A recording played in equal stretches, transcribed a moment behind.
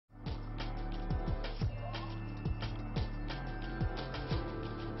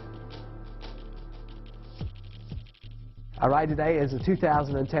Our ride today is a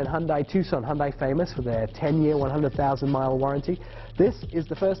 2010 Hyundai Tucson. Hyundai famous for their 10-year, 100,000-mile warranty. This is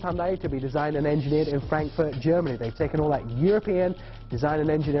the first Hyundai to be designed and engineered in Frankfurt, Germany. They've taken all that European design and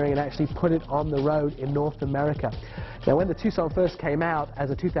engineering and actually put it on the road in North America. Now, when the Tucson first came out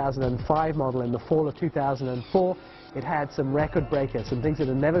as a 2005 model in the fall of 2004, it had some record breakers, some things that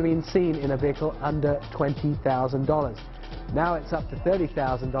had never been seen in a vehicle under $20,000. Now it's up to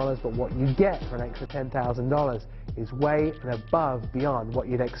 $30,000, but what you get for an extra $10,000 is way and above beyond what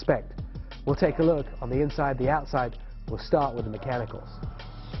you'd expect. We'll take a look on the inside, the outside. We'll start with the mechanicals.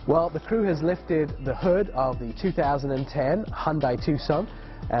 Well, the crew has lifted the hood of the 2010 Hyundai Tucson,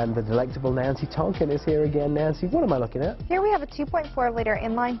 and the delectable Nancy Tonkin is here again. Nancy, what am I looking at? Here we have a 2.4-liter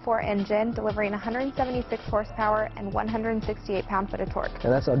inline-4 engine delivering 176 horsepower and 168 pound-foot of torque.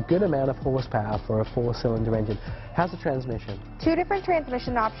 And that's a good amount of horsepower for a four-cylinder engine. How's the transmission? Two different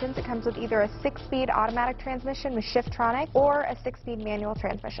transmission options. It comes with either a 6-speed automatic transmission with Shiftronic or a 6-speed manual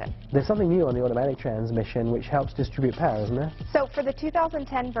transmission. There's something new on the automatic transmission which helps distribute power, isn't there? So for the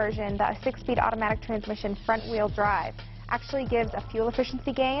 2010 version, the 6-speed automatic transmission front-wheel drive actually gives a fuel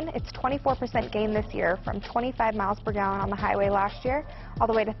efficiency gain. It's 24% gain this year, from 25 miles per gallon on the highway last year all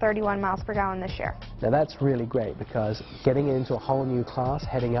the way to 31 miles per gallon this year. Now that's really great, because getting into a whole new class,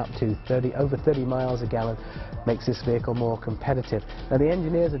 heading up to over 30 miles a gallon, makes this vehicle more competitive. Now the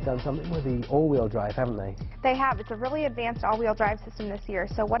engineers have done something with the all-wheel drive, haven't they? They have. It's a really advanced all-wheel drive system this year.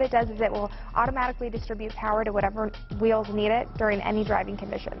 So what it does is it will automatically distribute power to whatever wheels need it during any driving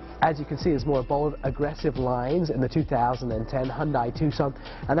conditions. As you can see, there's more bold, aggressive lines in the 2010 Hyundai Tucson,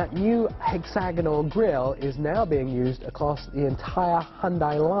 and that new hexagonal grille is now being used across the entire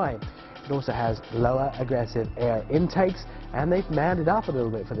Hyundai line. It also has lower aggressive air intakes, and they've manned it up a little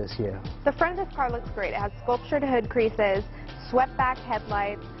bit for this year. The front of this car looks great. It has sculptured hood creases, swept-back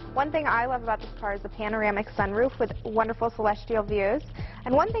headlights. One thing I love about this car is the panoramic sunroof with wonderful celestial views.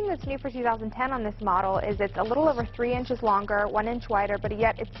 And one thing that's new for 2010 on this model is it's a little over 3 inches longer, 1 inch wider, but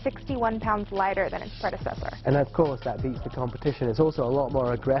yet it's 61 pounds lighter than its predecessor. And of course that beats the competition. It's also a lot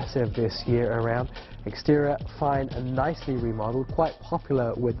more aggressive this year around. Exterior fine and nicely remodeled, quite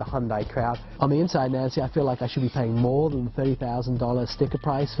popular with the Hyundai crowd. On the inside, Nancy, I feel like I should be paying more than the $30,000 sticker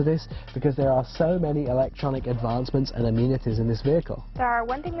price for this, because there are so many electronic advancements and amenities in this vehicle.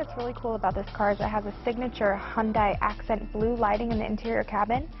 One thing that's really cool about this car is it has a signature Hyundai accent blue lighting in the interior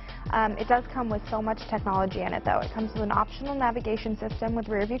cabin. It does come with so much technology in it, though. It comes with an optional navigation system with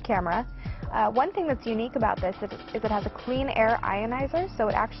rear view camera. One thing that's unique about this is it has a clean air ionizer, so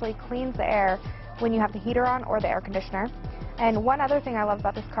it actually cleans the air when you have the heater on or the air conditioner. And one other thing I love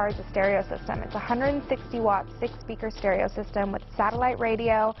about this car is the stereo system. It's a 160-watt 6-speaker stereo system with satellite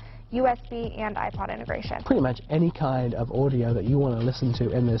radio, USB, and iPod integration. Pretty much any kind of audio that you want to listen to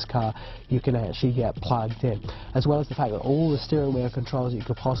in this car, you can actually get plugged in, as well as the fact that all the steering wheel controls that you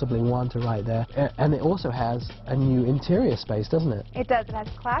could possibly want are right there. And it also has a new interior space, doesn't it? It does. It has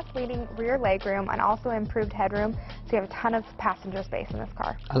class-leading rear legroom and also improved headroom, so you have a ton of passenger space in this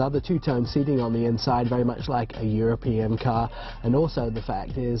car. I love the two-tone seating on the inside, very much like a European car, and also the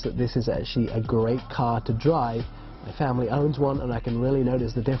fact is that this is actually a great car to drive. My family owns one, and I can really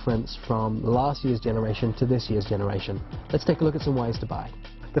notice the difference from last year's generation to this year's generation. Let's take a look at some ways to buy.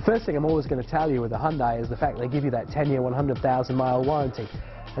 The first thing I'm always going to tell you with a Hyundai is the fact they give you that 10-year, 100,000-mile warranty.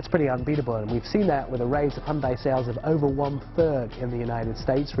 That's pretty unbeatable, and we've seen that with a raise of Hyundai sales of over 1/3 in the United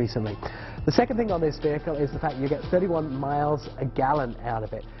States recently. The second thing on this vehicle is the fact you get 31 miles a gallon out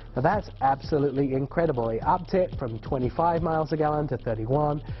of it. Now that's absolutely incredible. They upped it from 25 miles a gallon to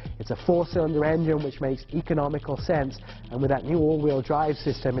 31. It's a 4-cylinder engine, which makes economical sense, and with that new all-wheel drive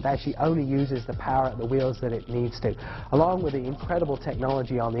system, it actually only uses the power at the wheels that it needs to. Along with the incredible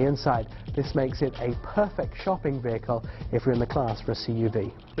technology on the inside, this makes it a perfect shopping vehicle if you're in the class for a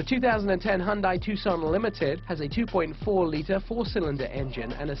CUV. The 2010 Hyundai Tucson Limited has a 2.4-liter 4-cylinder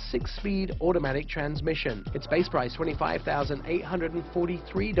engine and a 6-speed automatic transmission. Its base price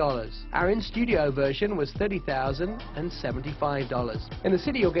 $25,843. Our in-studio version was $30,075. In the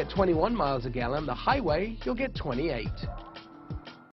city you'll get 21 miles a gallon, the highway you'll get 28.